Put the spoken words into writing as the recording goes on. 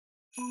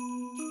We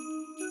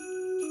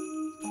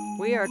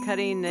are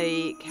cutting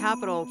the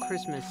Capitol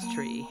Christmas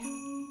tree.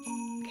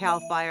 Cal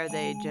Fire,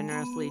 they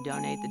generously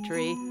donate the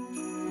tree.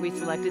 We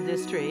selected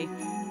this tree.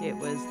 It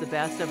was the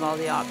best of all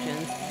the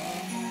options.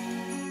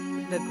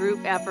 The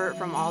group effort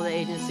from all the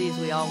agencies,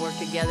 we all work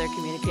together,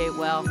 communicate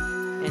well,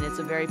 and it's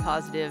a very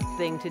positive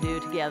thing to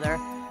do together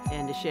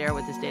and to share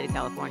with the state of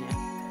California.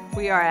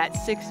 We are at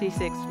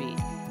 66 feet.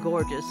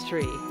 Gorgeous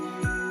tree.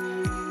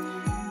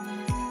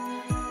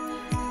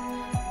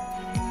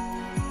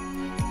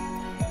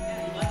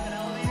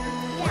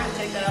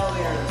 Take that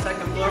elevator to the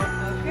second floor.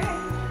 Okay.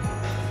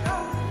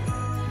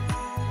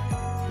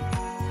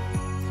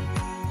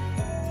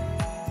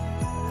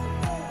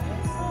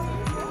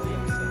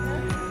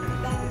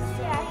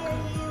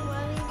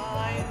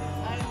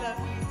 I love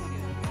you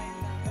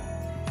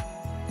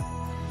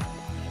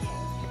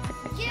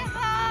too. Group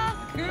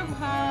hug! Group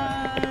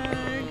hug!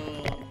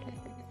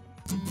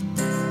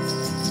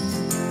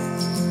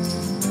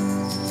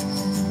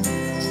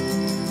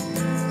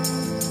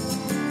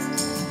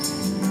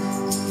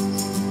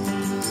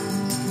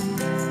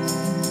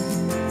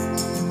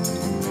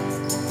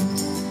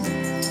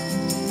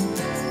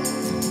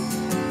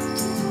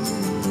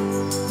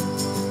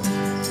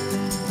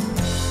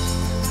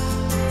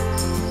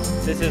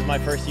 This is my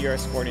first year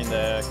escorting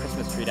the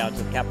Christmas tree down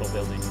to the Capitol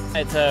building.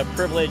 It's a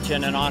privilege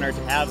and an honor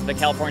to have the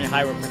California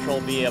Highway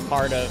Patrol be a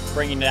part of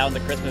bringing down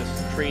the Christmas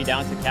tree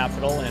down to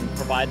Capitol and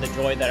provide the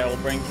joy that it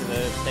will bring to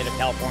the state of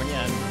California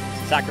and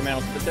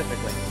Sacramento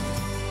specifically.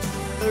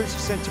 There's a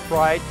sense of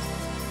pride.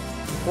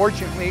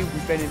 Fortunately,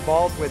 we've been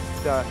involved with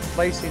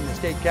placing the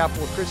state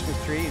Capitol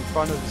Christmas tree in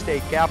front of the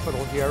state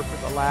Capitol here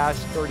for the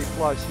last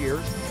 30+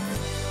 years.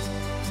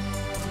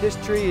 This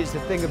tree is a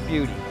thing of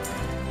beauty.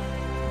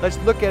 Let's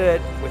look at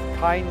it with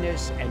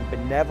kindness and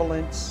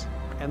benevolence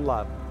and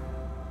love.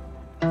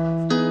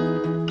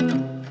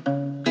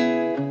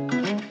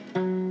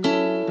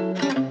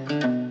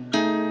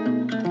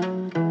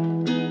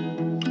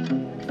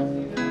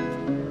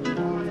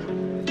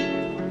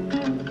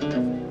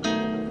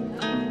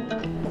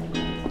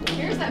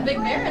 Here's that big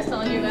bear I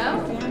saw you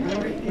about.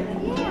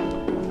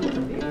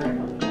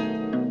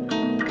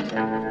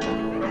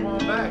 Come on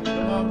back,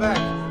 come on back.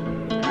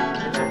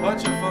 There's a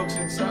bunch of folks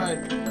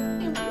inside.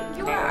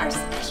 You are our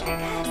special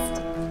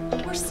guest.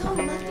 We're so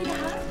lucky to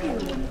have you.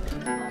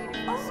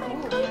 Oh my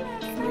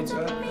goodness. What's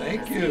up?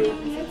 Thank you.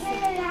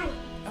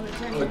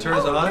 Oh, it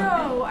turns on?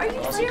 No, are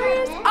you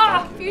serious?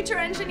 Ah, future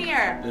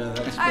engineer. Yeah,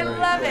 that's I very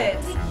love cool. it.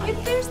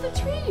 If there's the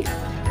tree.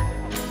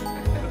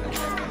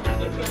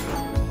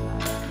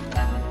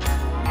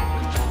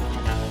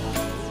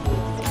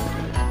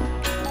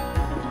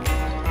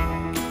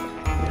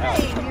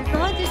 Hey, you're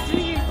going to do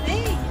your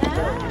thing,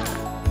 huh?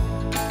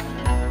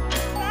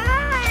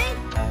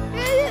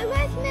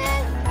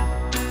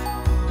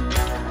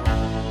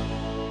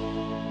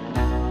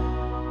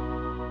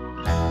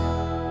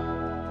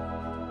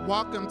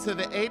 Welcome to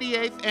the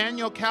 88th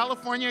Annual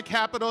California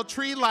Capitol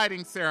Tree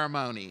Lighting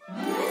Ceremony.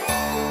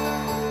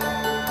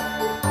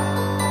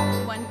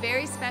 One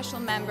very special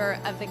member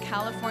of the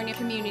California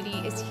community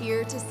is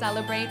here to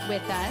celebrate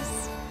with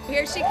us.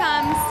 Here she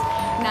comes.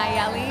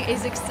 Nayeli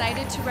is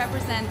excited to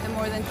represent the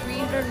more than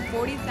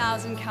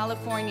 340,000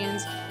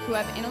 Californians who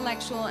have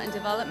intellectual and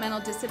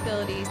developmental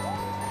disabilities.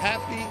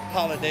 Happy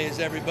holidays,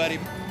 everybody.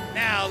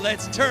 Now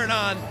let's turn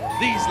on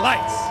these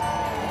lights.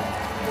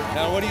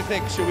 Now, what do you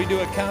think? Should we do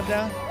a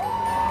countdown?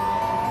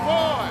 4,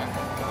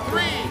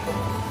 3,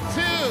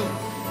 2,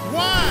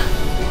 1.